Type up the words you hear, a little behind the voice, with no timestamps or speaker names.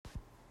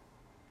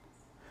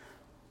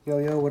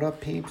Yo, what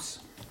up, peeps?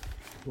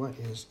 What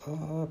is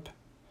up?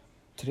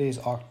 Today is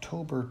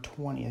October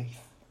 4th,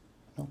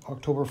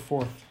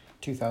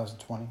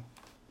 2020.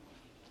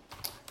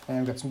 And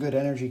I've got some good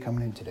energy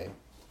coming in today.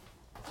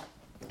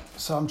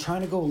 So I'm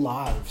trying to go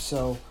live.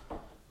 So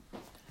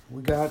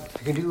I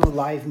can do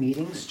live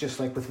meetings just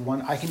like with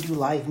one. I can do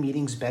live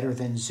meetings better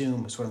than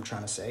Zoom is what I'm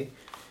trying to say.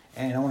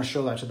 And I want to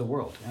show that to the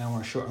world. And I'm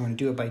going to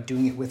do it by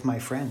doing it with my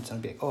friends. And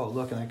I'll be like, oh,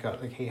 look, and I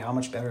got like, hey, how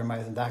much better am I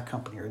than that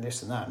company or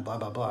this and that and blah,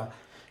 blah, blah.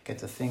 Get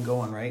the thing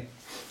going, right?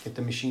 Get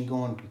the machine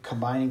going,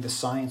 combining the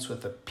science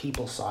with the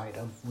people side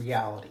of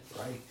reality,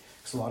 right?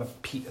 Because a lot of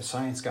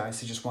science guys,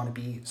 they just want to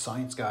be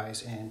science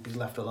guys and be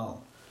left alone,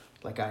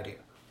 like I do,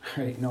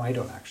 right? No, I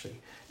don't actually.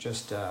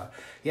 Just, so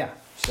I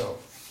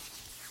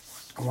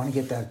want to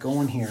get that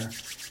going here.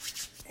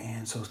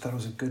 And so I thought it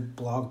was a good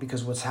blog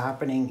because what's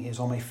happening is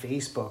on my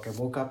Facebook, I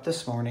woke up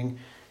this morning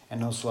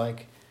and I was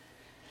like,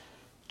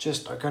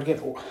 I got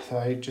to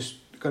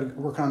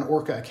work on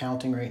Orca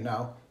accounting right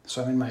now.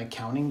 So I'm in my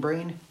accounting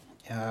brain,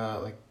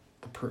 like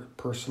the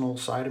personal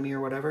side of me or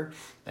whatever,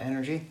 the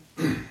energy.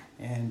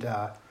 And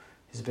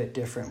it's a bit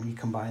different when you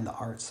combine the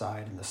art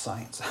side and the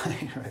science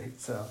side, right?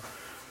 So,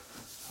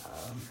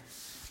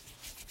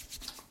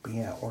 but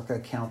yeah, Orca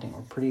accounting,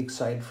 we're pretty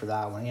excited for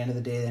that. When at the end of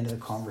the day, the end of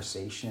the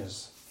conversation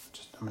is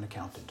just, I'm an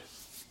accountant.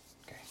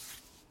 Okay,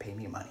 pay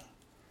me money.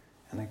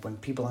 And like when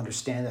people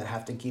understand that I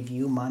have to give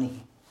you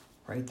money,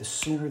 right? The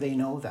sooner they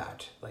know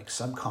that, like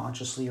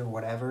subconsciously or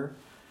whatever,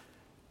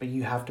 but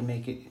you have to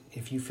make it,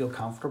 if you feel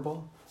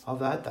comfortable of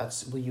that,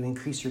 will you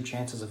increase your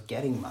chances of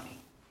getting money.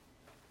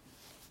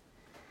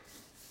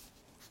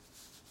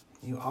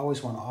 You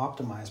always want to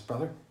optimize,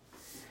 brother.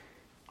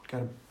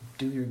 You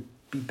gotta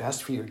be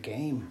best for your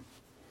game.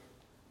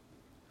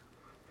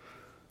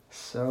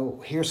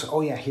 So here's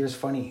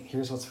funny.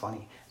 Here's what's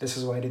funny. This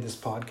is why I did this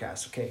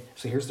podcast. Okay,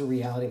 so here's the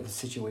reality of the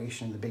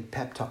situation. The big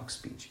pep talk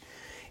speech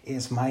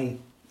is my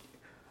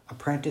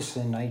apprentice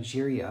in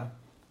Nigeria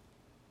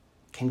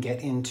can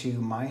get into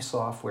my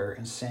software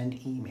and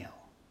send email.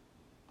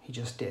 He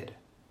just did.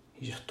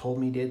 He just told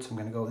me he did, so I'm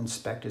going to go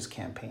inspect his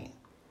campaign.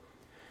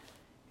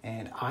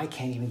 And I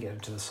can't even get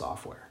into the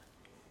software.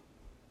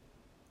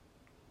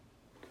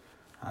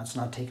 It's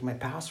not taking my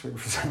password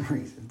for some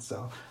reason.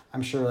 So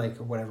I'm sure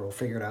whatever, we'll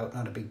figure it out.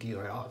 Not a big deal.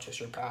 Right? Oh, just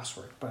your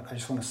password. But I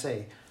just want to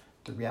say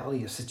the reality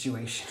of the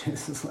situation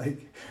is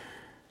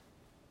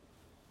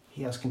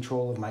he has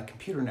control of my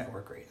computer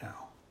network right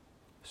now.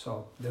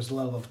 So there's a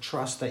level of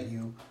trust that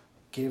you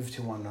give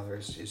to one another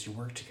as you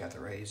work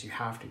together, right? As you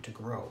have to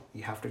grow.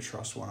 You have to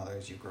trust one another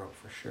as you grow,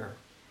 for sure.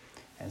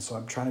 And so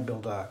I'm trying to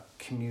build a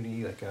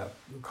community, like a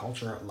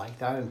culture like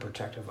that and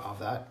protective of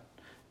that.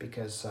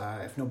 Because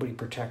if nobody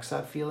protects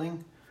that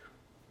feeling,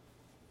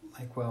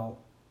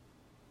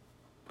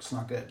 it's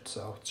not good.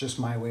 So it's just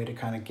my way to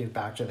kind of give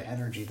back to the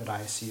energy that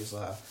I see as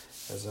a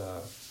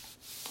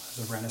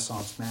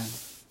Renaissance man.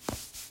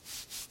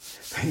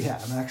 But yeah,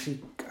 I'm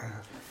actually,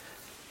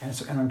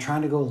 and I'm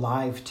trying to go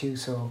live too.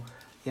 So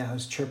yeah, I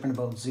was chirping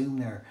about Zoom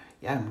there.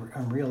 Yeah,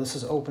 I'm real. This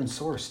is open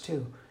source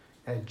too.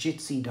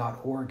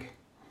 Jitsi.org.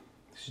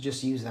 So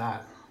just use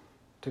that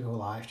to go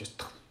live.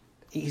 Just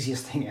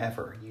easiest thing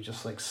ever. You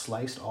just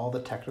sliced all the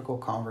technical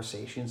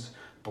conversations,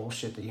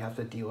 bullshit that you have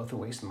to deal with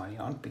and waste money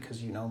on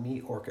because you know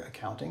me, Orca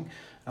accounting.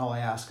 And all I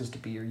ask is to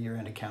be your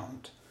year-end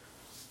accountant.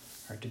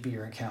 Or to be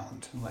your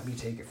accountant. And let me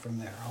take it from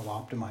there. I'll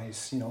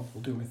optimize,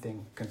 we'll do my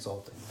thing,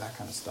 consulting, that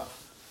kind of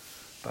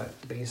stuff.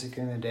 But the basic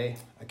end of the day,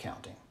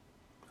 accounting.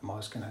 I'm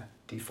always going to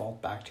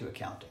default back to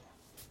accounting.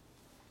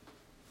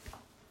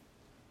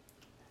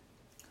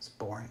 It's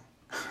boring.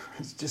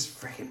 It's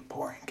just freaking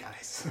boring,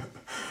 guys.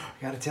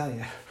 I gotta tell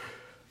you.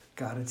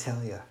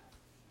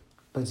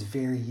 But it's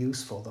very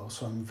useful, though,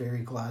 so I'm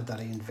very glad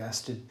that I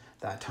invested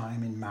that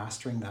time in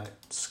mastering that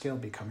skill,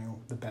 becoming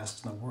the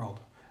best in the world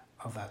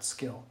of that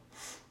skill.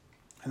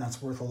 And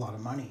that's worth a lot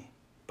of money.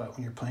 But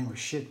when you're playing with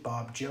shit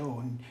Bob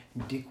Joe and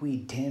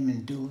Dickweed Tim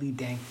and Dooley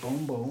Dank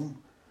Boom Boom,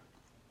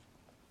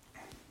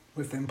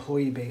 with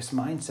employee-based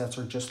mindsets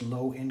or just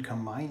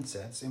low-income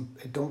mindsets,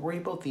 don't worry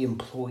about the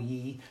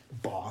employee,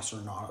 boss or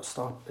not.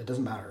 Stop. It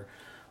doesn't matter.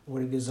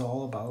 What it is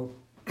all about.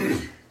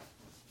 I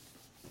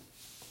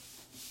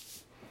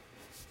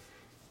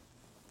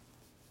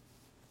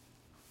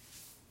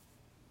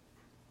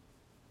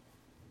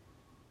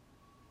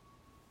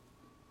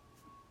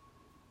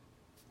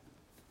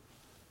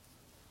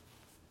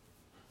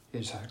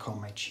just had to call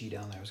my chi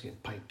down there. I was getting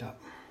piped up.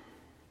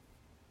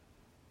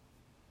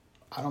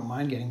 I don't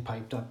mind getting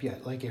piped up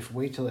yet. If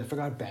I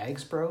got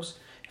bags, bros,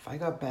 if I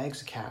got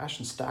bags of cash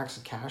and stacks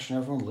of cash and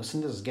everyone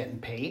listening to this is getting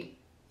paid,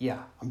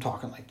 yeah, I'm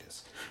talking like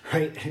this,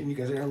 right? And you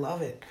guys are going to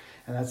love it.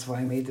 And that's why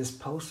I made this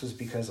post, was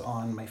because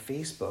on my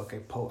Facebook, I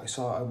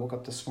woke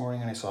up this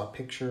morning and I saw a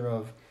picture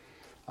of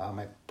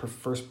my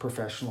first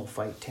professional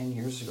fight 10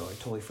 years ago. I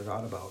totally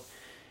forgot about.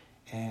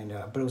 And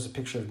but it was a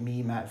picture of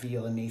me, Matt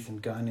Veal, and Nathan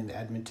Gunn in the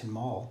Edmonton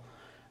Mall.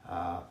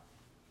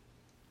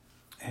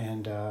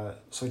 And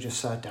so I just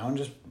sat down,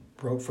 just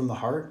wrote from the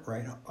heart,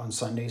 right? On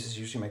Sundays is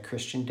usually my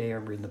Christian day.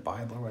 I'm reading the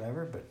Bible or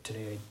whatever, but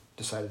today I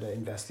decided to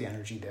invest the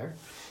energy there.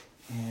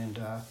 And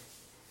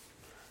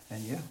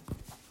yeah,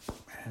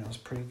 and it was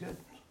pretty good.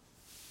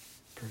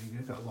 Pretty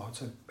good. Got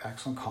lots of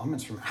excellent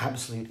comments from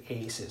absolute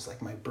aces,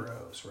 like my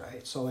bros,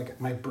 right? So like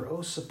my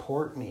bros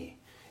support me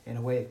in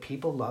a way.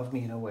 People love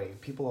me in a way.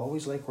 People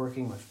always like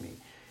working with me.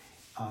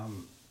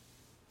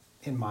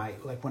 In my,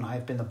 like when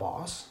I've been the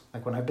boss,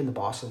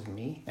 of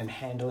me and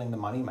handling the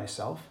money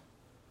myself,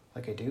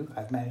 like I do,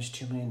 I've managed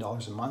 $2 million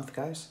a month,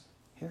 guys,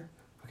 here,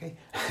 okay?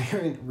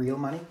 Real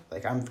money,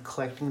 like I'm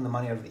collecting the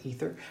money out of the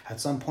ether. At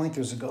some point,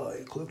 there's a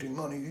guy collecting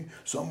money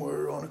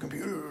somewhere on a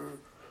computer,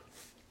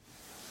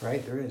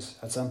 right? There is,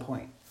 at some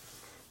point,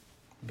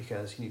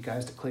 because you need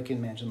guys to click in,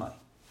 manage the money.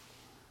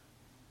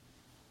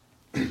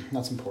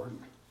 That's important.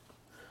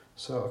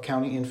 So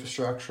accounting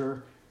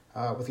infrastructure,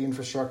 with the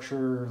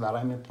infrastructure that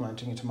I'm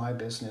implementing into my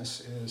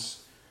business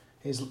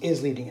is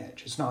leading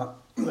edge. It's not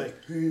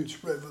like, hey,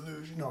 it's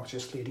revolution. No, it's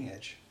just leading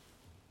edge.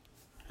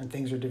 And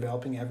things are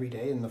developing every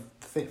day. And the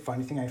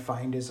funny thing I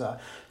find is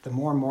the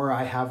more and more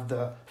I have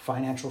the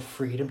financial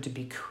freedom to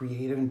be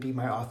creative and be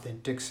my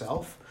authentic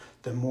self,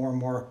 the more and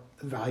more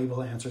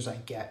valuable answers I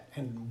get.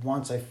 And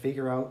once I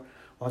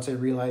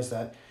realize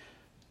that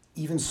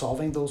even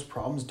solving those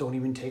problems don't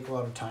even take a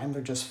lot of time,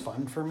 they're just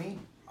fun for me.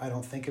 I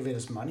don't think of it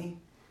as money.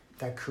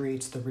 That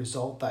creates the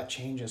result that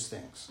changes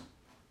things.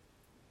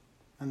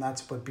 And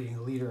that's what being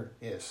a leader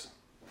is,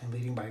 and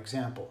leading by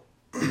example.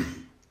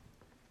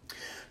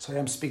 So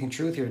I'm speaking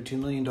truth here. $2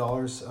 million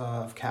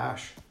of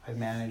cash I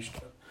managed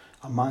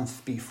a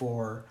month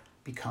before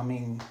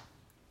becoming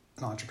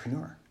an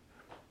entrepreneur.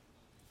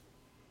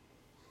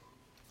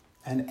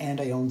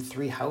 And I owned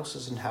 3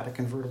 houses and had a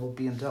convertible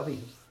BMW.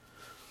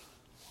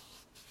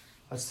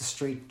 That's the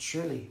straight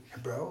Shirley,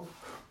 bro.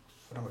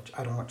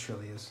 I don't know what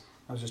Shirley is.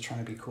 I was just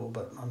trying to be cool,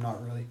 but I'm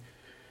not really.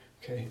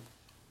 Okay.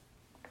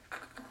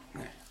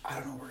 I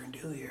don't know what we're going to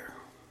do here.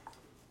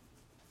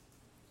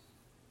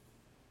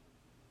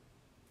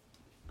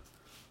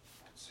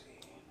 Let's see.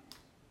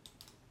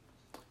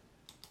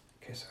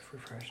 Okay, so if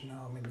refresh,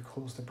 no, maybe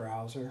close the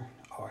browser.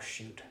 Oh,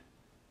 shoot.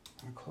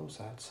 I'm going to close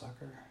that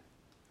sucker.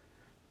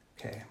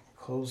 Okay,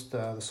 close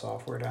the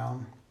software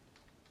down.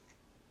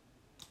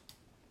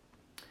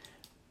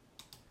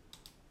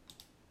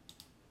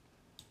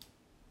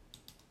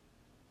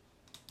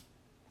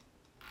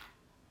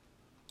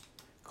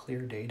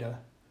 Clear data.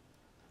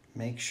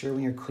 Make sure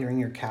when you're clearing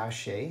your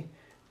cache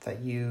that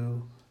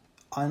you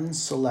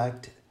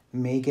unselect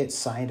may get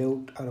signed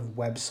out of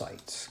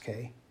websites,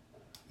 okay?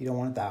 You don't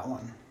want that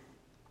one.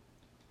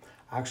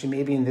 Actually,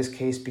 maybe in this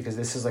case, because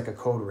this is like a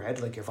code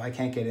red, like if I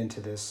can't get into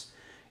this,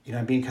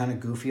 I'm being kind of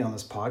goofy on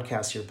this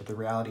podcast here, but the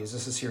reality is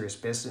this is serious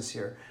business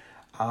here.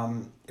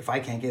 If I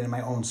can't get in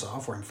my own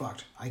software, I'm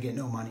fucked. I get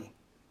no money.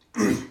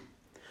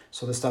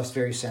 So this stuff's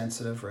very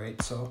sensitive,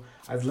 right? So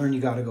I've learned you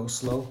got to go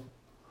slow.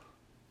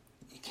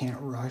 Can't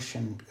rush,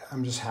 and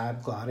I'm just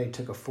glad I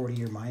took a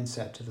 40-year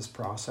mindset to this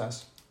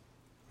process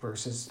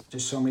versus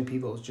just so many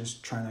people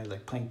just trying to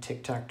like playing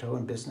tic-tac-toe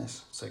in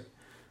business. It's like,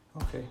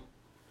 okay,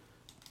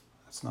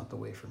 that's not the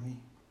way for me.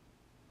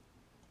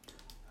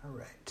 All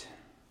right.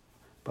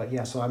 But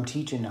yeah, so I'm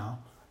teaching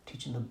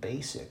the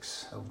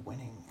basics of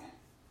winning.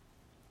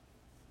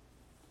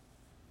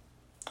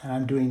 And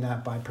I'm doing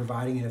that by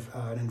providing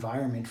an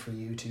environment for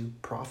you to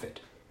profit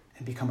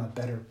and become a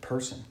better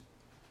person.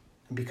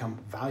 Become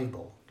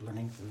valuable,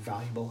 learning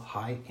valuable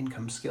high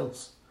income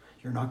skills.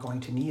 You're not going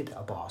to need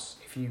a boss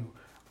if you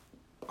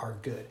are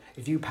good.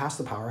 If you pass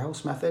the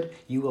powerhouse method,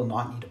 you will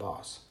not need a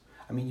boss.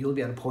 I mean, you'll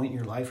be at a point in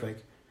your life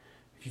like,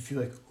 if you feel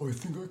like, oh, I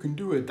think I can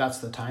do it, that's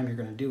the time you're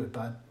going to do it,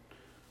 bud.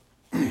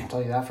 I'll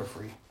tell you that for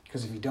free.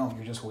 Because if you don't,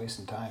 you're just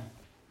wasting time.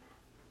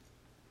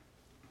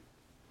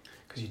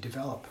 Because you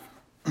develop,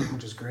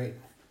 which is great.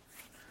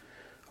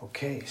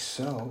 Okay,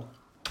 so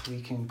we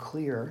can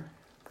clear.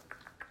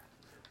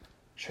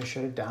 Should I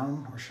shut it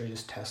down or should I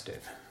just test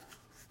it?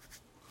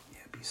 Yeah,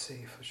 be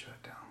safe. Let's shut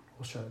it down.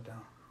 We'll shut it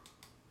down.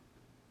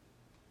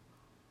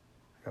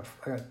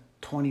 I got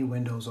 20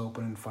 windows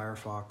open in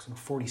Firefox and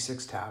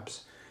 46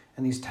 tabs.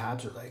 And these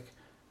tabs are like,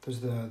 there's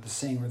the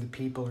saying where the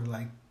people are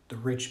like, the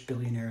rich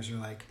billionaires are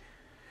like,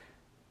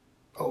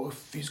 oh,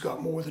 if he's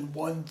got more than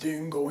one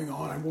thing going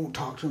on, I won't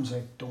talk to him. It's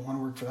like, don't want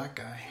to work for that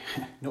guy.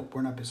 Nope,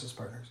 we're not business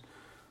partners.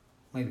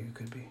 Maybe you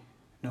could be.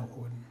 No, it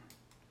wouldn't.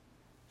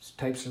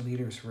 Types of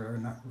leaders who are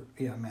not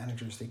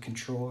managers. They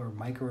control or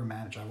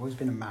micromanage. I've always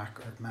been a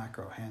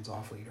macro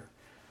hands-off leader.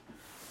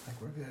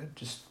 Like, we're good.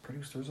 Just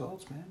produce the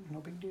results, man. No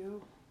big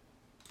deal.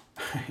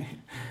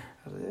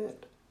 That's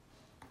it.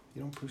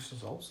 You don't produce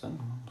results, then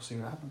we'll see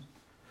what happens.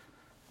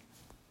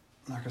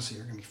 I'm not going to say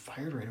you're going to be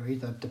fired right away.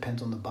 That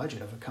depends on the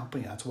budget of a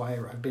company. That's why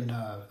I've been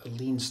a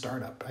lean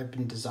startup. I've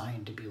been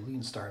designed to be a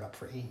lean startup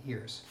for 8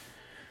 years.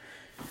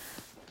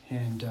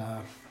 And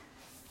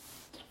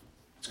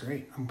it's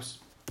great. I'm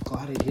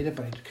glad I did it,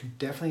 but I could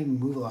definitely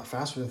move a lot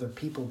faster with other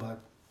people, but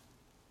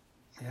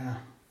yeah,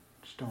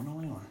 just don't know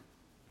anyone.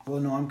 Well,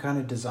 no, I'm kind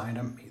of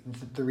designed.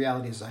 The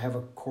reality is I have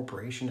a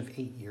corporation of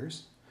 8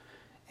 years,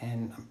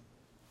 and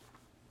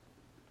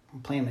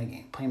I'm playing my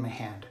game, playing my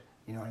hand.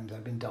 You know, and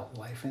I've been dealt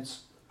life. And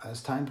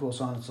as time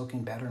goes on, it's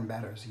looking better and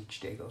better as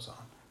each day goes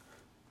on.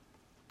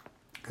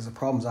 Because the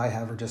problems I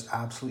have are just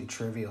absolutely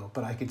trivial,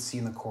 but I could see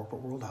in the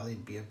corporate world how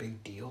they'd be a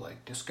big deal.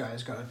 Like, this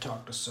guy's got to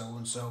talk to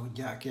so-and-so,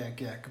 yak,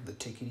 of the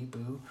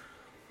tickety-boo.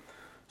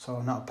 So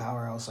I'm not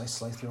Powerhouse. I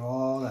slice through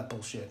all that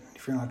bullshit.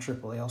 If you're not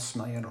AAA, I'll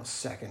smell you in a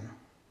second,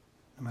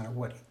 no matter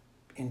what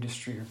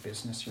industry or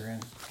business you're in.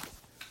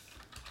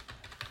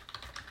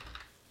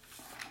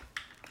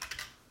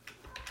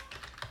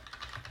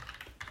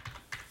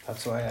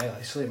 That's why I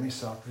isolate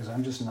myself, because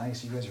I'm just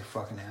nice. You guys are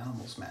fucking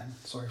animals, man.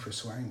 Sorry for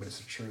swearing, but it's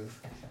the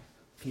truth.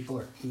 People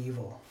are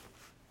evil.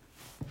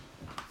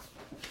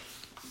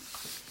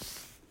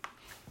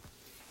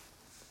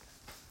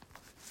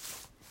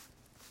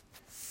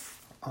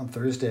 On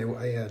Thursday,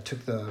 I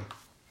took the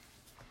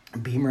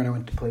Beamer and I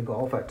went to play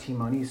golf at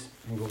T-Money's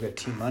and go get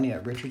T-Money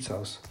at Richard's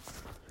house.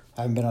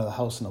 I haven't been out of the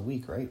house in a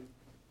week, right?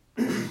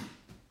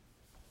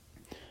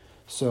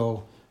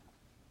 So,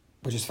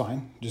 which is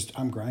fine. Just,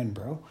 I'm grinding,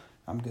 bro.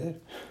 I'm good.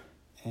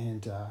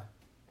 And a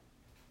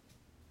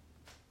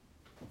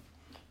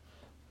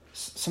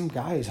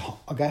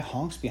guy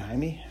honks behind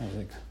me. I was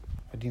like,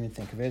 I didn't even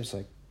think of it. It's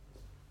like,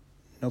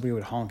 nobody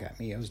would honk at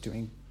me. I was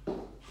doing,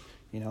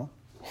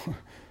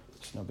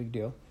 it's no big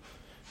deal.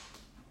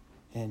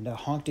 And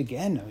honked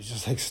again. I was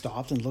just like,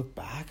 stopped and looked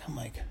back. I'm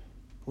like,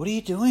 what are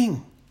you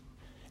doing?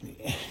 And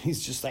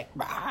he's just like,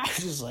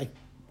 just like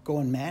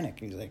going manic.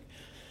 He's like,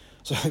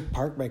 so I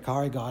parked my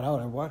car. I got out.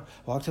 I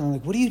walked in. I'm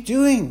like, what are you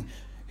doing?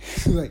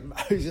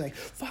 He's like,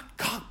 fuck,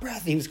 cock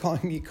breath. He was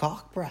calling me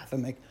cock breath.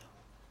 I'm like,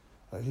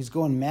 he's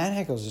going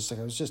manic. I'm just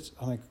going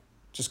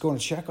to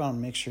check on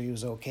him, make sure he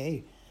was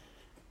okay.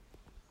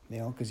 You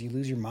know, because you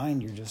lose your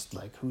mind. You're just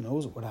like, who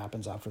knows what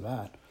happens after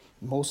that.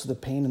 Most of the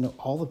pain in the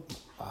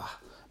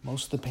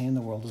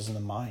world is in the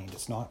mind.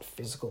 It's not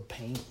physical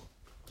pain.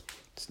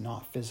 It's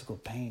not physical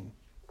pain.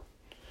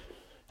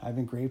 I've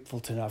been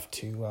grateful enough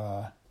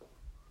to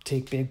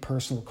take big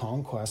personal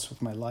conquests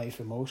with my life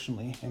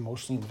emotionally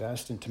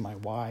invest into my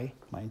why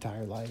my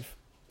entire life.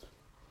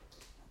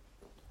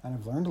 And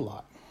I've learned a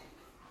lot.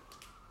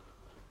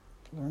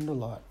 And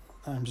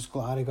I'm just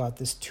glad I got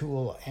this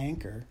tool,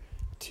 Anchor,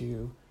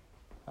 to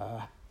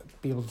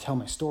be able to tell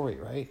my story,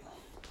 right?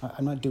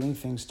 I'm not doing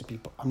things to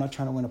people. I'm not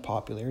trying to win a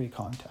popularity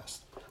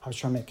contest. I was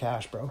trying to make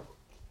cash, bro.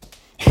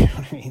 You know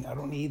what I mean? I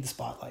don't need the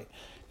spotlight.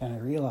 And I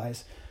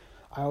realized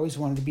I always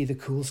wanted to be the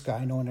coolest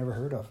guy no one ever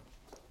heard of.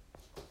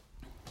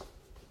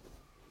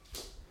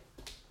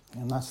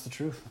 And that's the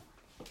truth.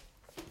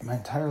 My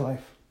entire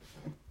life.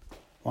 I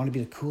wanted to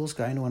be the coolest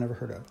guy no one ever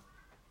heard of.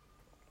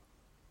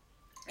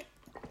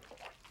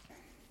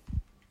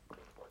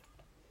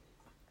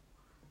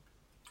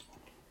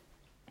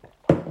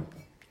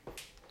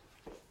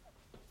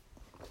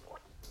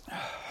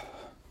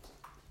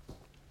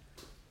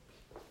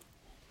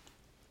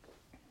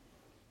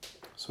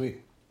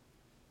 Sweet.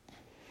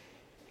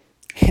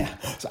 Yeah,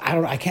 so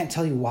I can't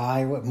tell you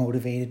what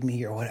motivated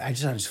me or what.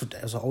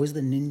 It was always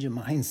the ninja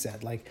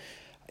mindset. Like,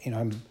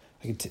 I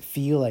could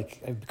feel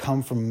like I've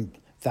come from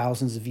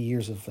thousands of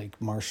years of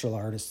like martial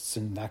artists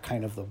and that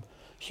kind of the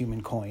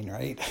human coin,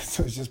 right?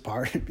 So it's just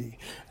part of me.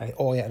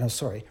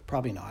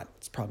 Probably not.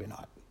 It's probably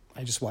not.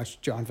 I just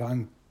watched John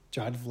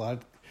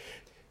Vlad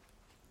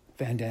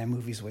Van Damme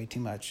movies way too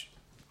much.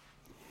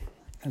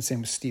 And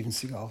same with Steven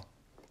Seagal.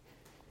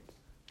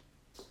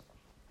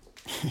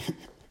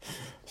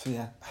 So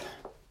yeah,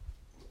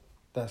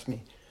 that's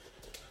me,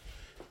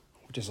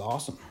 which is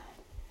awesome.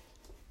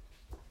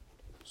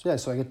 So I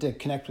get to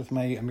connect with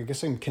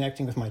I'm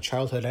connecting with my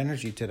childhood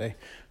energy today.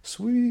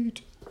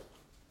 Sweet.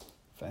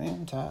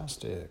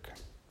 Fantastic.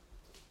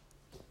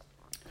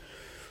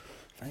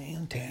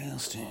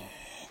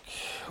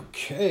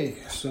 Okay,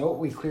 so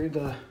we cleared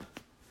I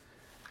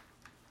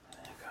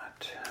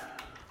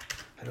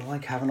don't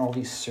like having all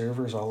these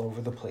servers all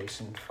over the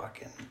place and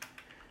fucking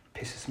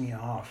pisses me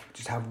off.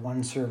 Just have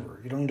one server.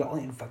 You don't need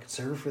a fucking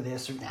server for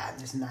this or that,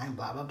 this and that,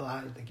 blah, blah,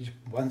 blah. Like, you just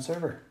one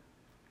server.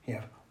 You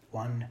have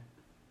one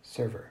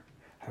server.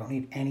 I don't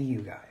need any of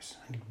you guys.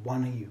 I need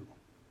one of you.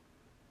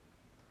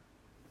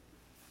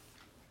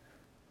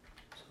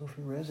 So if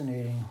you're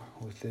resonating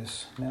with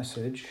this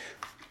message,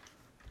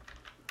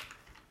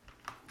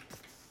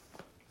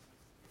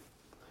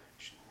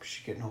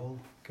 she get a hold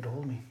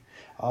of me.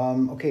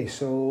 Okay,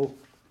 so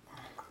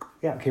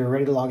yeah, okay, we're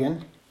ready to log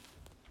in.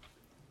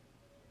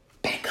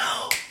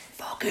 Bingo!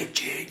 Fucking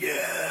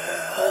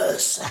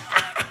genius!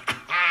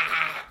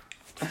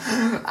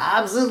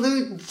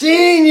 Absolute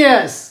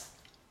genius!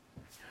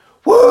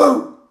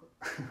 Woo!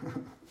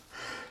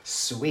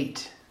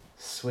 Sweet.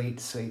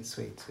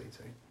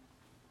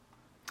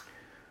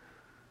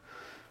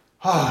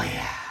 Oh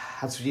yeah,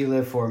 that's what you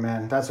live for,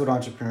 man. That's what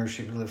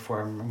entrepreneurship you live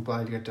for. I'm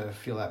glad you get to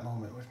feel that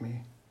moment with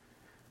me.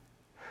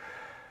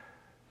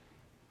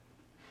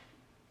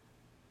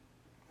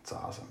 It's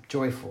awesome.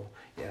 Joyful.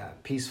 Yeah,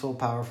 peaceful,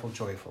 powerful,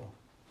 joyful.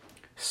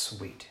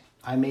 Sweet.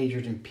 I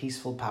majored in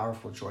peaceful,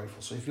 powerful,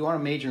 joyful. So if you want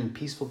to major in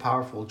peaceful,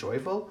 powerful,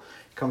 joyful,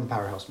 come to the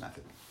Powerhouse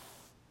Method.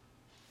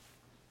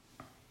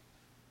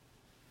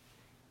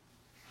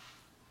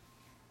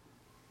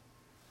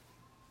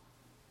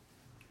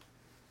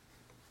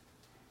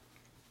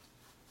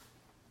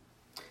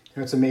 You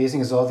know what's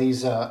amazing is all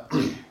these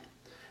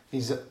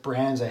these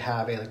brands I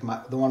have.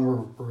 Like the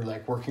one we're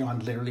like working on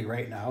literally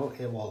right now.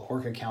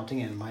 Orc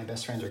Accounting and My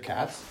Best Friends Are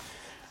Cats.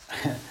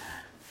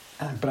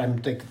 But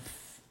I'm like,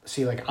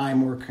 see, like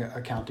I'm Orc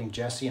Accounting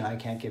Jesse, and I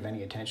can't give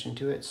any attention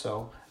to it.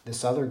 So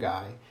this other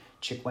guy,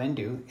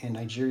 Chikwendu in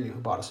Nigeria, who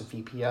bought us a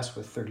VPS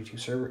with 32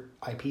 server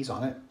IPs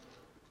on it.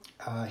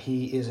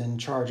 He is in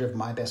charge of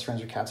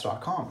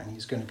mybestfriendsarecats.com, and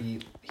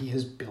he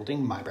is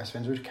building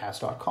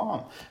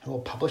mybestfriendsarecats.com, and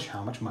we'll publish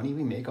how much money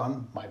we make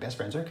on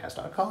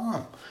mybestfriendsarecats.com,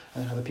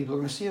 and then other people are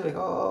going to see it like,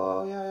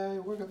 oh yeah,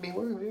 we're gonna be.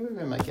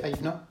 I'm like, yeah,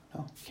 no,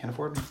 you can't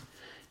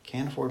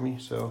afford me,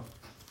 so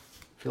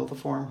fill the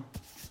form,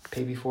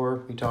 pay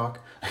before we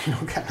talk,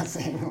 kind of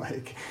thing.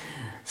 Like,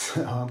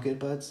 so I'm good,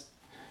 buds.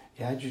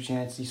 You had your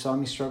chance. You saw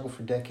me struggle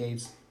for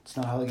decades. It's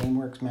not how the game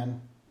works,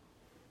 man.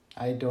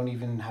 I don't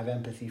even have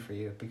empathy for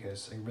you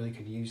because I really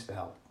could use the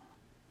help.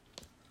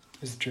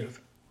 Is the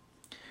truth.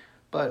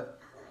 But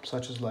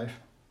such is life.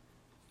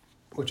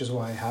 Which is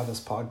why I have this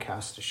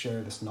podcast to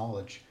share this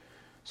knowledge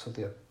so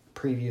the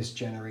previous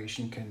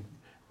generation can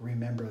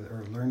remember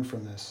or learn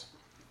from this.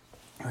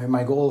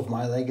 My goal of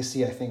my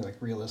legacy, I think, like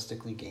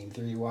realistically, game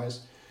theory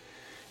wise,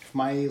 if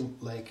my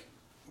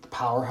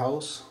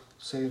powerhouse,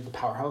 say the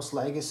powerhouse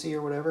legacy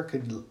or whatever,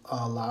 could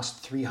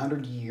last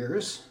 300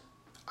 years,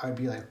 I'd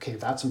be like, okay,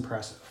 that's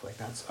impressive. Like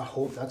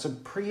that's a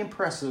pretty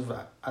impressive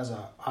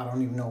I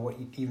don't even know what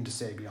even to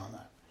say beyond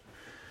that.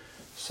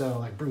 So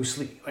like Bruce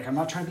Lee, like I'm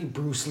not trying to be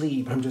Bruce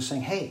Lee, but I'm just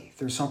saying, hey,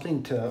 there's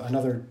something to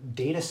another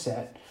data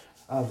set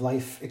of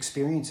life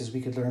experiences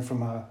we could learn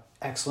from a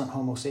excellent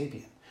Homo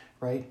sapien,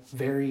 right?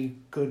 Very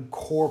good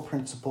core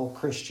principle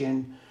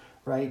Christian,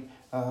 right?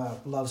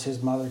 Loves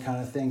his mother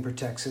kind of thing,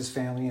 protects his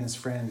family and his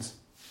friends,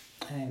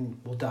 and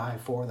will die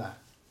for that.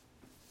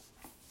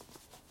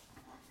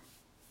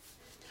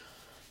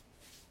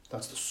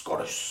 That's the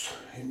Scottish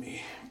in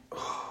me.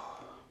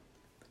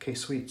 Okay,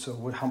 sweet.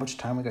 So how much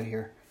time we got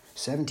here?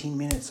 17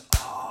 minutes.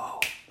 Oh,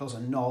 that was a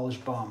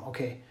knowledge bomb.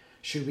 Okay,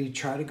 should we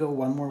try to go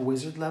one more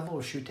wizard level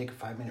or should we take a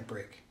 5-minute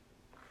break?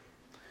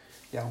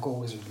 Yeah, I'll go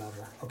wizard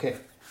level. Okay,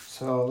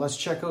 so let's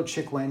check out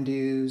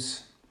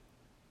Chikwendu's.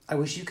 I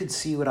wish you could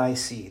see what I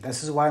see.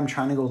 This is why I'm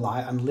trying to go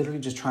live. I'm literally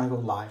just trying to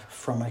go live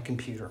from my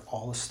computer.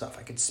 All this stuff.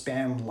 I could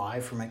spam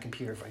live from my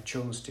computer if I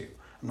chose to.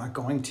 I'm not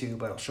going to,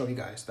 but I'll show you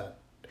guys that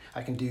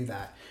I can do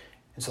that,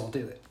 and so I'll do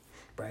it,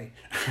 right?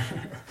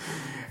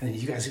 And then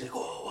you guys are like,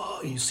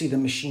 oh, you see the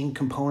machine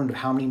component of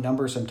how many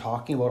numbers I'm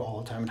talking about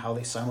all the time and how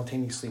they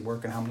simultaneously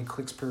work and how many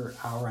clicks per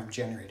hour I'm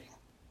generating.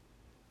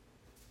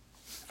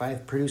 If I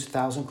produce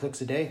 1,000 clicks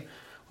a day,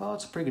 well,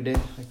 it's a pretty good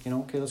day. Like,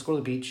 okay, let's go to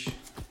the beach.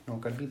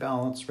 Got to be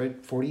balanced,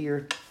 right?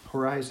 40-year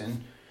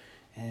horizon.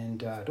 And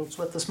don't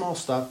sweat the small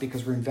stuff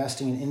because we're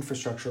investing in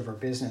infrastructure of our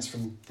business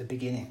from the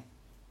beginning.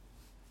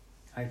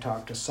 I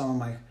talked to some of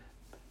my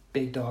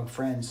big dog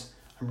friends.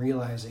 I'm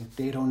realizing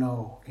they don't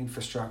know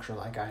infrastructure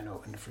like I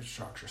know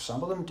infrastructure.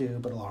 Some of them do,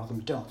 but a lot of them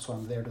don't. So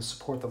I'm there to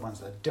support the ones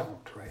that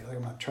don't, right? Like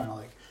I'm not trying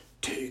to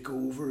take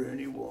over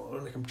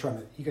anyone. Like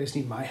you guys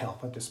need my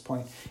help at this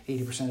point.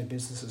 80% of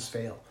businesses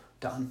fail.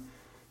 Done.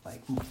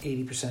 Like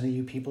 80% of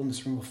you people in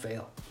this room will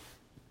fail.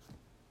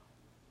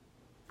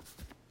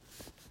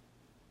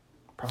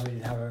 Probably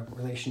didn't have a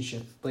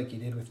relationship like you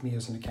did with me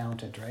as an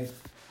accountant, right?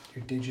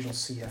 Your digital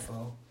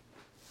CFO.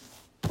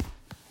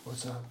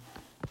 What's up?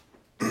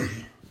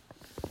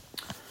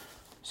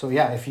 So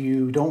yeah, if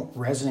you don't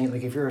resonate,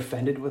 like if you're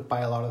offended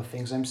by a lot of the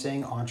things I'm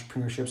saying,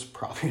 entrepreneurship's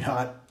probably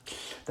not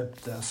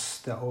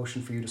the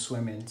ocean for you to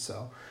swim in.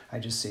 So I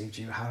just saved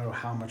you.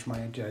 How much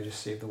money did I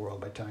just save the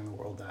world by telling the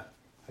world that?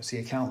 I see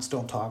accountants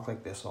don't talk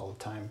like this all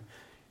the time,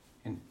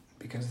 and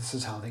because this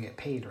is how they get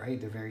paid,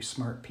 right? They're very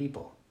smart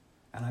people,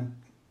 and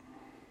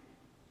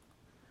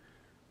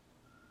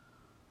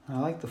I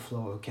like the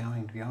flow of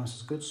accounting. To be honest,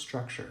 it's good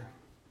structure.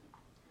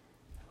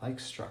 I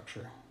like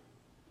structure.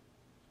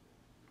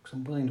 Because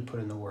I'm willing to put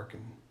in the work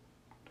and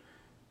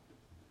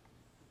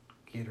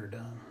get her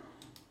done.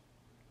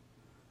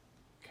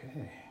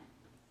 Okay.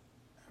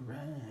 All right.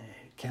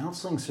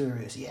 Counseling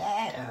service.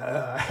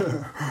 Yeah.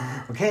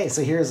 Okay,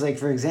 so here's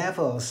for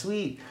example,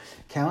 sweet.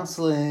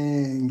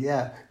 Counseling.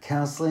 Yeah.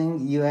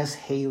 Counseling U.S.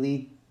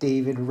 Haley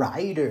David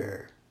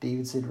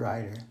Sid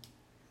Ryder.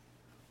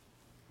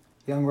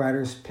 Young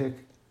riders pick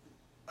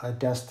a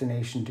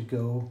destination to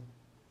go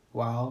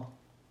while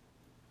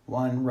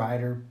one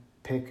rider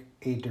pick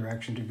a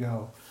direction to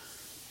go.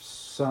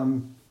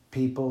 Some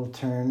people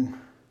turn,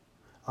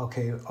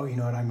 okay, you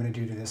know what I'm going to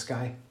do to this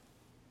guy?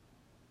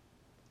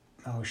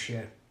 Oh,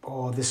 shit.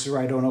 Oh, this is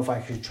where I don't know if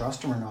I should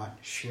trust him or not.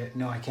 Shit,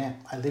 no, I can't.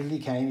 I literally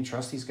can't even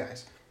trust these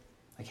guys.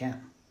 I can't.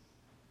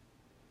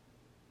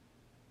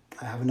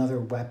 I have another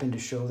weapon to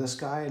show this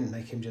guy and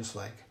make him just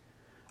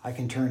I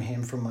can turn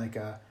him from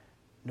a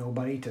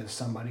nobody to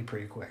somebody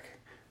pretty quick.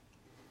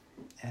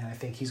 And I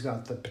think he's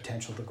got the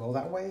potential to go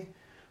that way,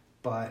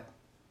 but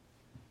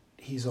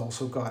he's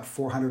also got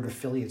 400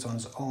 affiliates on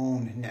his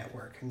own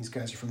network, and these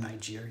guys are from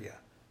Nigeria,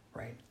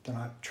 right? They're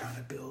not trying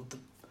to build,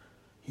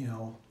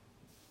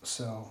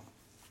 so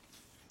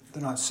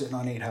they're not sitting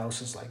on 8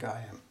 houses like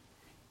I am.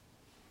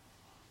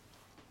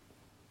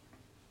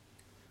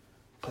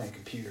 Playing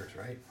computers,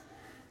 right?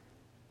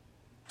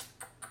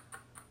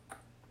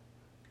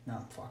 No,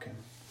 fuck him.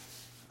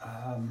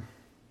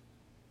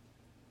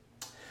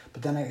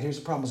 But then here's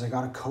the problem: is I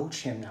got to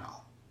coach him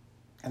now,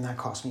 and that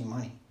costs me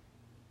money.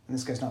 And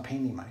this guy's not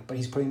paying me money, but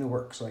he's putting the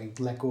work. So I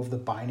let go of the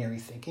binary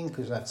thinking,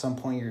 because at some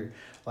point in your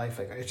life,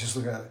 like I just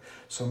look at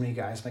so many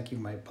guys, like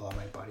even a lot of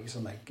my buddies,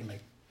 and like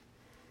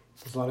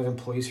there's a lot of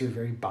employees who are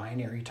very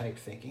binary type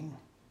thinking.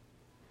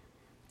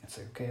 It's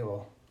like, okay,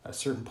 well, at a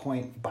certain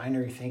point,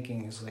 binary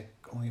thinking is like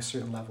only a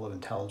certain level of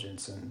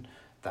intelligence, and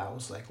that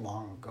was like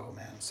long ago,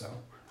 man. So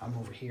I'm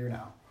over here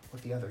now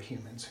with the other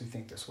humans who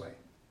think this way.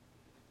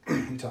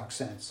 Who talk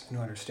sense, and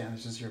who understand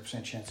there's a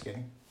 0% chance of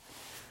getting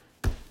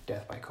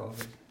death by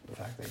COVID. The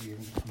fact that I'm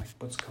like,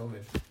 what's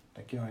COVID?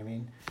 Like, you know what I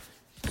mean?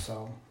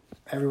 So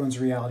everyone's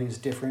reality is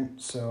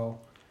different. So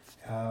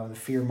the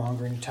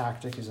fear-mongering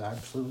tactic is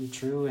absolutely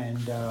true,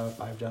 and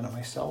I've done it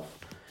myself,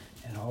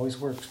 and it always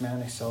works, man.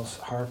 They sell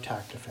heart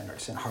attack defender. I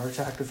said heart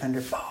attack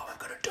defender, oh, I'm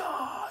gonna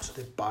die. So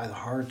they buy the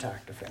heart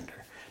attack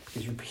defender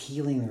because you're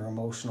healing their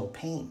emotional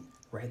pain,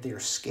 right? They are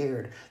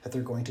scared that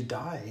they're going to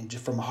die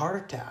from a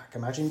heart attack.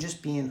 Imagine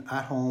just being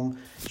at home,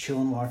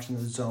 chilling, watching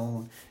The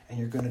Zone, and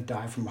you're going to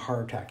die from a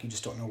heart attack. You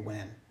just don't know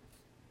when.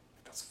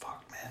 That's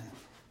fucked, man.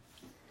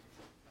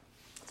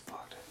 That's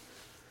fucked.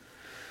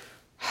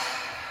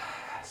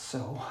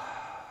 So,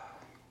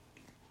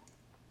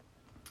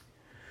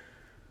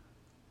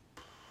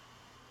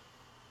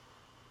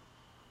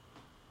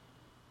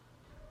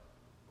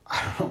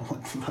 I don't know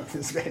what the fuck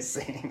this guy's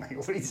saying. Like,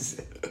 what is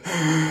it?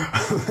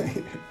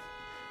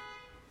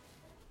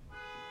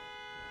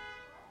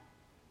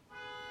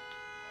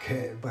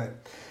 Okay,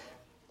 but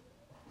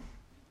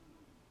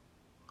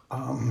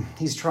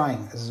he's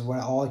trying. This is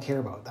all I care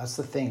about. That's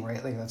the thing,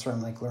 right? Like, that's where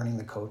I'm like learning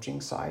the coaching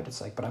side.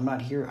 It's like, but I'm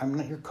not here. I'm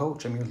not your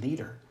coach. I'm your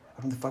leader.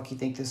 What the fuck you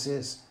think this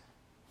is?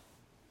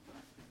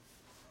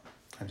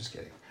 I'm just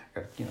kidding. I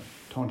got,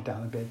 tone it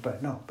down a bit,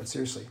 but no. But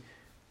seriously,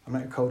 I'm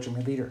not your coach. I'm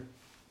your leader.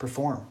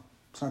 Perform.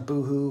 It's not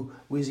boo-hoo,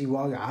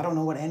 whizzy-wagga. I don't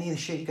know what any of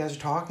the shit you guys are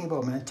talking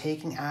about, man.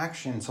 Taking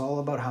action. It's all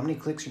about how many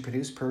clicks you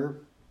produce per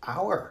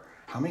hour.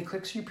 How many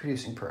clicks are you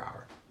producing per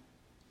hour?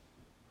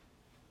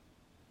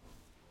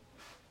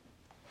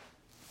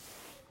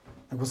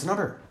 Like, what's the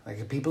number? Like,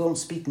 if people don't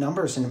speak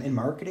numbers in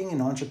marketing and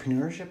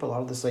entrepreneurship, a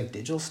lot of this like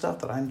digital stuff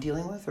that I'm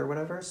dealing with or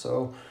whatever.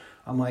 So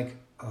I'm like,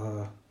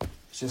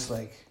 it's just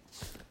like,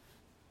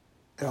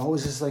 it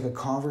always is like a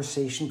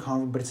conversation,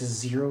 but it's a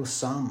zero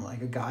sum.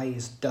 Like, a guy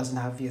doesn't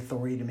have the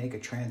authority to make a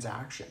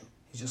transaction.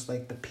 He's just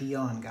like the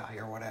peon guy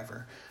or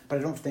whatever. But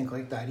I don't think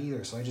like that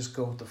either. So I just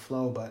go with the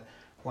flow. But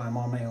when I'm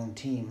on my own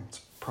team,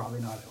 it's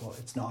probably not,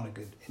 it's not a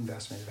good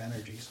investment of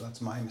energy. So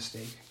that's my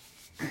mistake.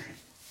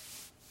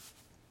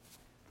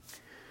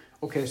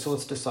 Okay, so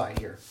let's decide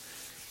here.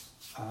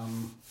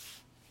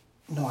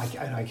 No,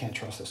 I can't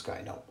trust this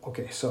guy. No.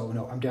 Okay, so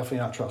no, I'm definitely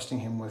not trusting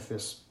him with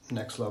this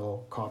next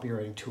level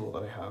copywriting tool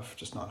that I have.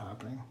 Just not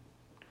happening.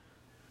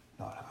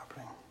 Not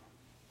happening.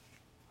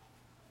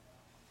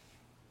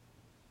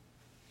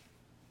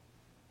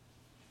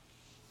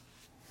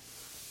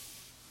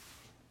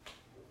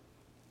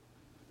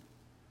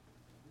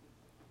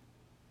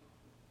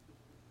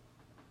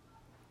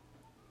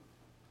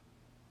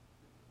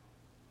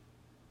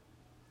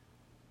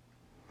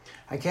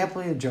 I can't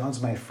believe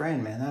John's my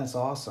friend, man. That is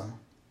awesome.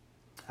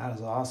 That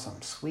is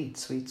awesome. Sweet,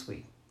 sweet,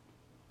 sweet.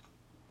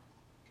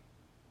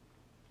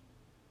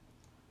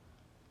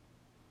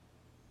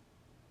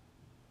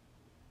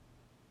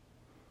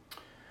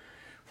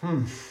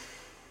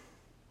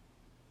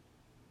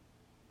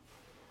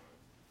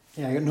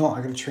 Yeah, I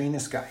gotta train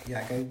this guy. Yeah,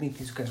 I gotta make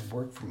these guys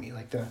work for me.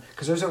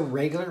 Because there's a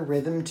regular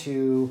rhythm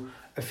to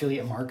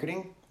affiliate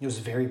marketing. It was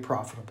very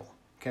profitable.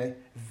 Okay,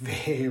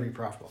 very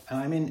profitable. And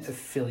I'm in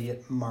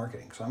affiliate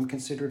marketing, so I'm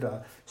considered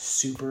a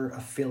super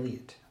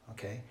affiliate.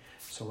 Okay,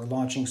 so we're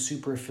launching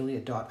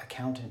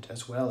superaffiliate.accountant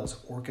as well as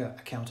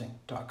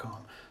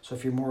orcaaccounting.com. So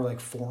if you're more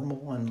like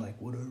formal and like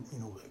whatever,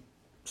 like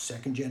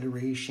second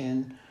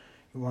generation,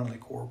 you want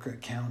like Orca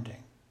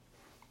Accounting.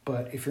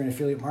 But if you're in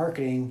affiliate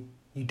marketing,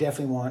 you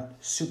definitely want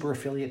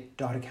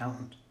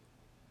superaffiliate.accountant.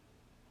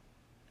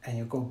 And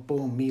you'll go,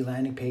 boom, me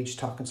landing page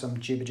talking some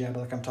jibba jabba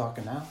like I'm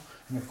talking now.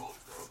 And you're like, oh,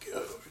 fuck yeah,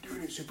 we're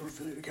doing a super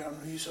affiliate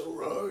accountant. He's so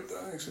right,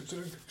 thanks. It's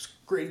a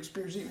great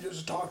experience even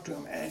just to talk to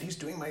him. And he's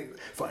doing my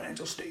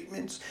financial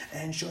statements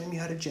and showing me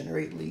how to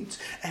generate leads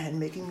and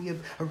making me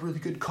a really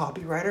good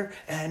copywriter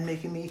and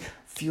making me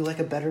feel like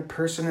a better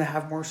person and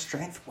have more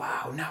strength.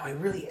 Wow, now I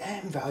really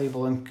am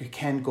valuable and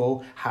can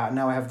go,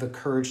 now I have the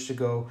courage to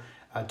go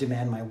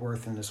demand my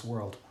worth in this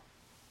world.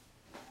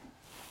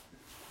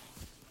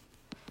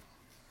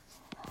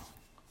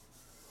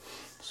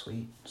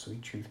 Sweet,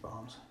 sweet truth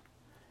bombs.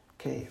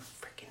 Okay,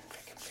 freaking.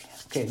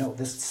 okay, no,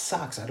 this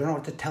sucks. I don't know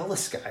what to tell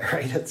this guy,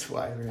 right? That's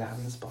why we're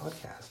having this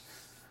podcast.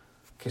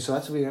 Okay, so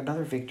we got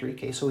another victory.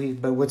 Okay,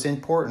 but what's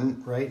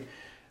important, right,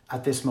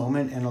 at this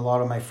moment, and a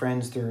lot of my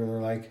friends, they're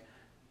like,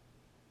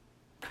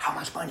 how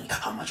much money?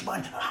 How much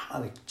money?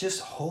 I'm like,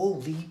 just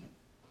holy,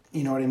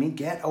 you know what I mean?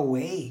 Get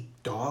away,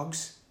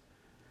 dogs.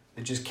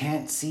 They just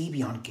can't see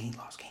beyond gain,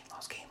 loss, gain,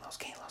 loss, gain, loss,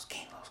 gain, loss,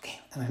 gain, loss, gain.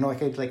 And I know I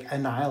could like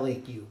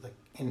annihilate you, like,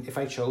 and if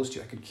I chose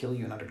to, I could kill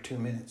you in under 2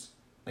 minutes,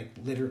 like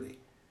literally.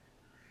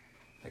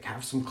 Like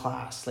have some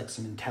class, like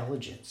some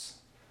intelligence,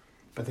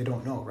 but they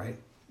don't know, right?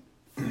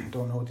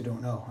 Don't know what they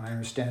don't know. And I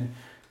understand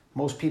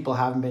most people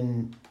haven't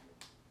been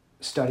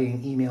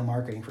studying email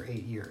marketing for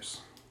 8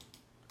 years.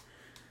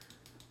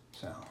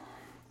 So,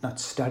 not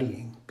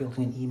studying,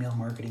 building an email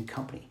marketing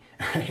company,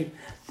 right?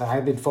 But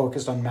I've been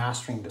focused on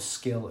mastering the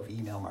skill of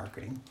email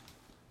marketing.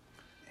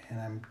 And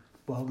I'm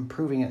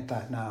improving at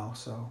that now,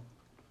 so.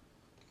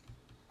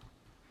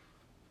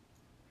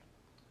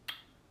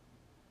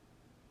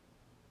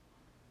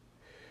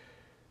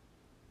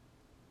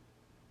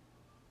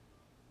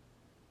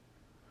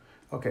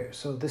 Okay,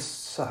 so this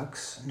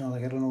sucks. No,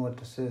 like I don't know what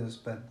this is,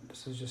 but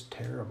this is just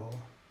terrible.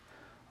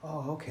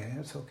 Oh, okay,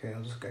 that's okay.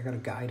 I gotta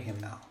guide him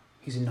now.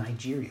 He's in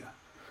Nigeria.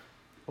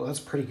 Well,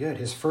 that's pretty good.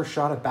 His first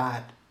shot at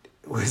bat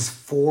was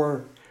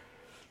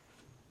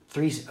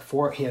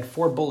he had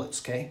 4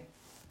 bullets, okay?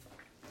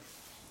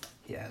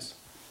 He has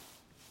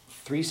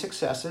 3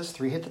 successes,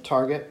 3 hit the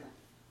target,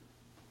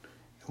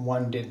 and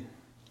 1 didn't.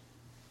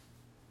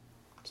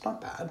 It's not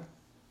bad.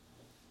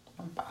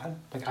 Not bad.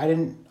 Like I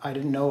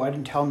didn't know, I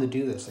didn't tell him to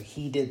do this. Like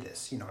he did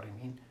this, you know what I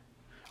mean?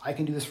 I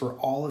can do this for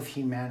all of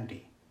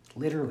humanity,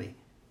 literally,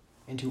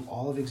 into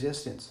all of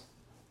existence,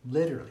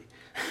 literally.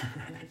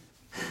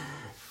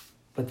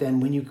 But then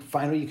when you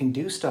find out you can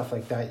do stuff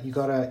like that, you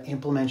gotta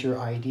implement your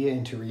idea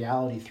into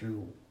reality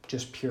through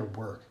just pure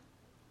work,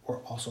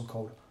 or also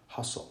called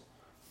hustle.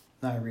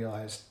 And I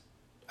realized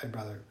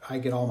I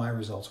get all my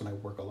results when I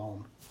work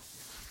alone.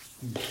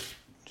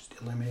 Just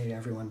eliminate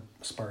everyone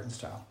Spartan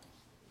style.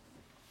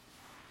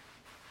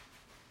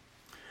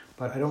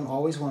 But I don't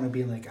always want to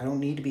be I don't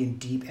need to be in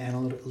deep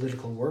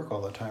analytical work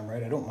all the time,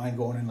 right? I don't mind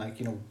going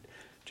in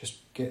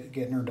just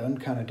getting her done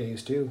kind of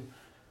days too.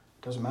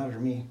 Doesn't matter to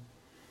me.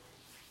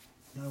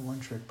 Not a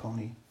one-trick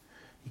pony.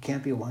 You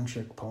can't be a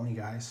one-trick pony,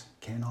 guys.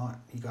 Cannot.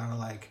 You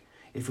gotta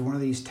if you're one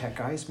of these tech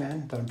guys,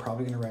 man, that I'm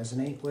probably gonna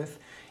resonate with,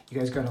 you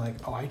guys gotta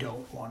oh, I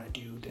don't want to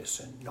do this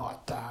and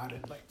not that,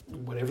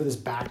 and whatever this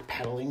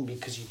backpedaling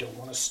because you don't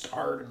want to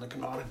start and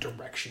not a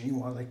direction you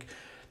want,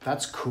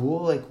 that's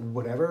cool,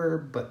 whatever,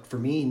 but for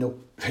me, no,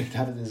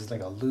 that is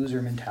a loser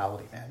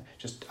mentality, man.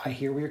 Just, I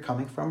hear where you're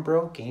coming from,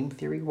 bro, game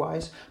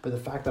theory-wise, but the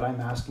fact that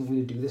I'm asking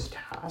you to do this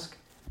task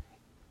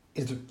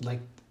is,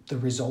 the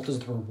result is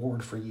the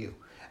reward for you.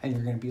 And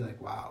you're going to be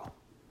wow,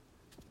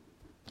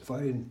 if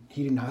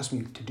he didn't ask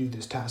me to do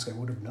this task, I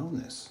would have known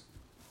this.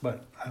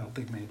 But I don't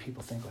think many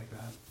people think like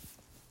that.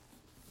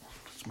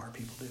 Smart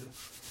people do.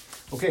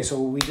 Okay,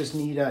 so we just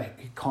need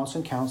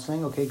constant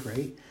counseling. Okay,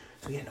 great.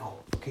 So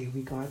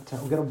we got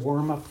to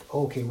warm up.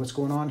 Okay, what's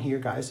going on here,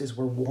 guys, is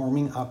we're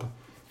warming up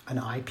an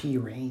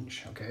IP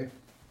range, okay?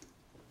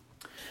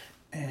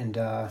 And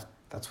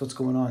that's what's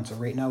going on. So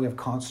right now we have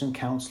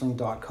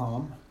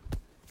constantcounseling.com,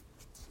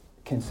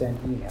 consent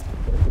email.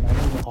 We're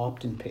now on the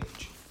opt-in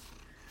page.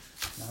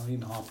 Now we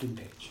need an opt-in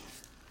page.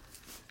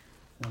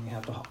 And then we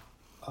have to,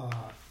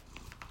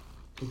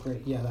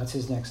 great. Yeah, that's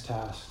his next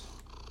task.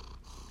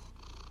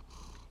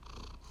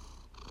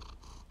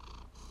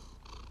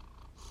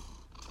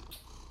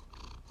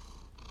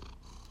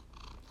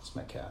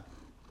 My cat.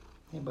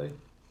 Hey, buddy.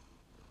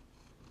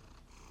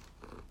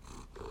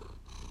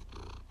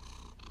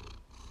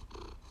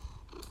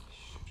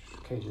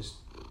 Okay,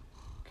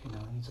 now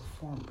he needs a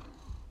form.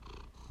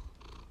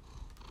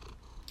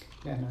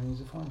 Yeah, now he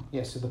needs a form.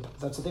 Yeah, so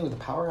that's the thing with the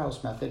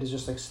powerhouse method, is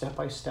just step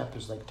by step,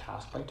 is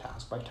task by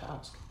task by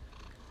task.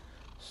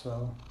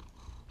 So,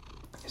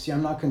 see,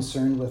 I'm not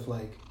concerned with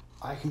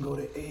I can go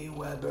to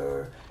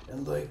Aweber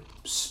and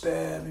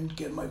spam and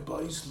get my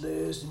buddy's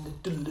list and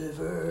it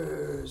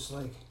delivers.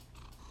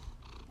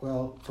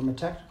 Well, from a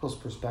technical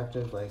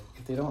perspective,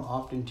 if they don't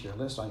opt into your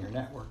list on your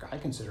network, I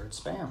consider it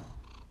spam.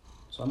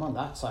 So I'm on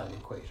that side of the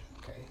equation,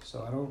 okay?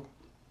 So I don't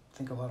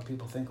think a lot of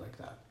people think like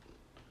that.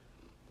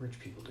 Rich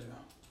people do.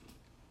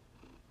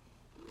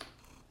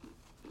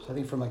 So I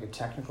think from a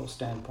technical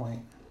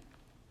standpoint,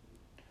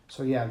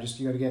 so yeah,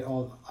 you got to get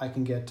all, I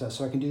can get,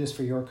 so I can do this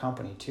for your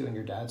company too, and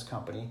your dad's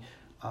company,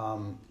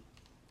 or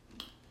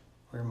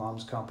your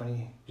mom's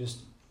company.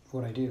 Just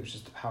what I do is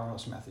just the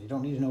powerhouse method. You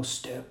don't need to know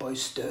step by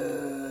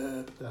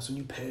step. That's when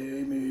you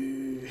pay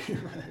me.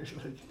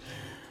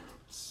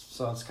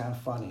 So it's kind of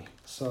funny.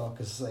 So,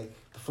 because the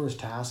first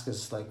task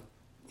is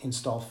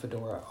install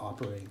Fedora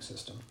operating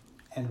system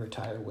and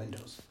retire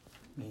Windows,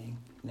 meaning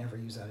never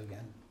use that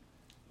again.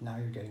 Now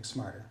you're getting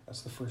smarter.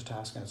 That's the first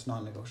task, and it's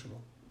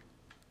non-negotiable.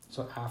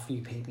 So after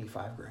you paid me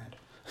 $5,000,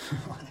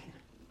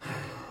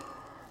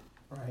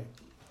 right?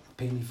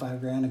 Paid me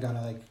 $5,000. I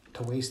gotta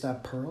to waste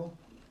that pearl.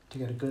 to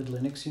get a good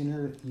Linux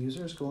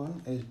users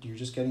going, you're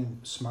just getting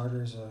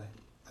smarter as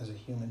a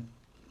human.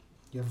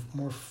 You have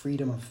more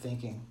freedom of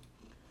thinking.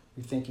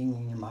 Your thinking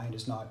in your mind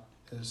is not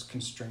as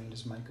constrained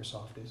as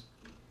Microsoft is.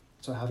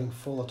 So having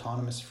full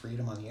autonomous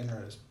freedom on the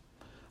internet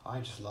I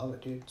just love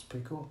it, dude. It's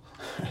pretty cool.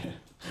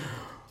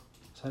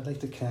 So I'd like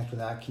to connect with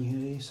that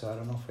community. So I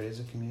don't know if it is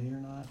a community or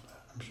not,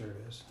 but I'm sure it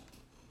is.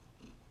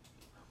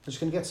 We're just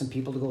going to get some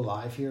people to go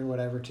live here or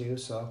whatever too.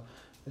 So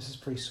this is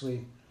pretty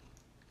sweet.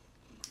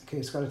 Okay,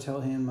 it's got to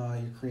tell him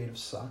your creative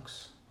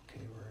sucks.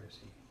 Okay, where is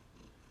he?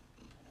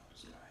 I know what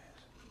this guy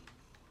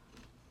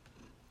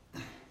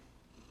is.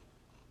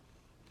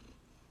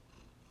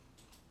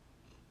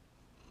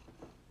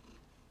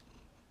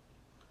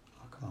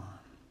 Oh, come on.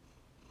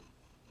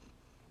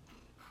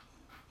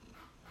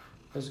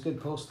 There's a good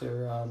post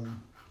there.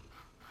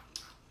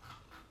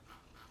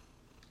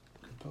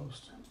 Good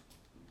post.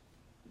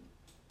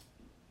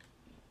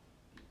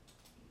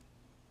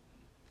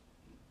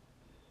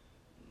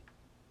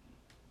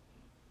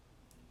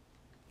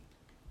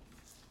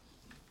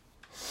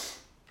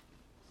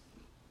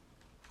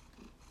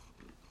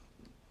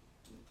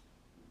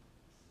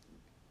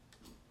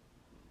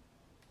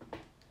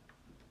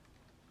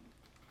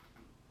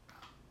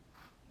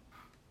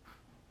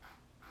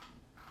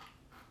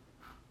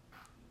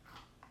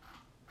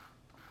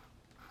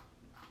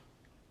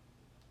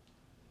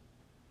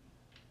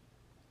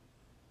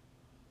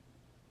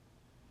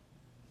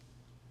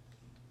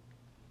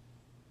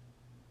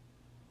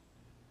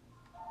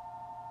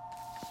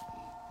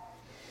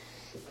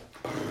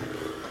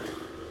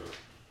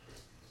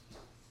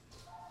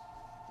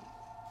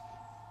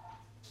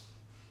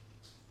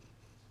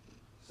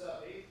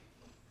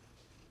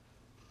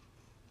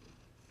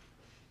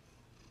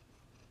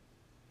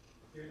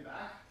 You're in the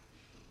back?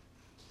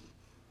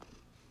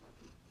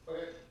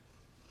 Okay.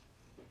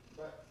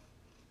 But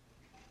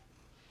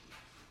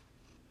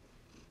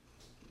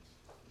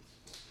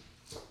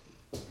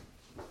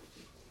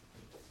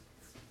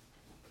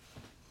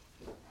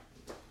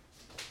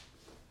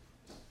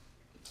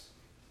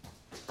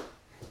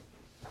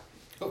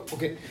oh,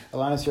 okay.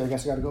 Alana's here. I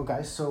guess I gotta go,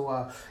 guys.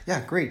 So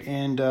yeah, great.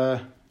 And I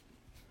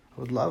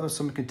would love if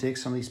someone could take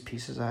some of these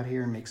pieces out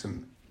here and make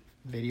some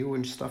video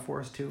and stuff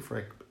for us too, for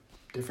like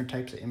different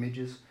types of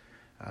images.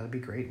 That'd be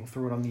great. We'll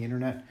throw it on the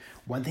internet.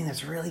 One thing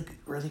that's really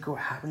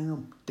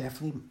happening,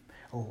 definitely.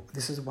 Oh,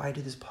 this is why I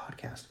do this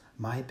podcast.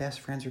 My best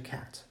friends are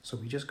cats. So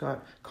we just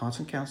got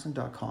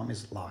constantcounseling.com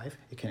is live.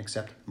 It can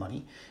accept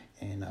money,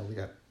 and we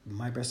got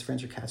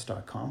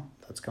mybestfriendsAreCats.com.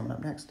 That's coming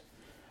up next.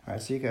 All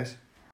right, see you guys.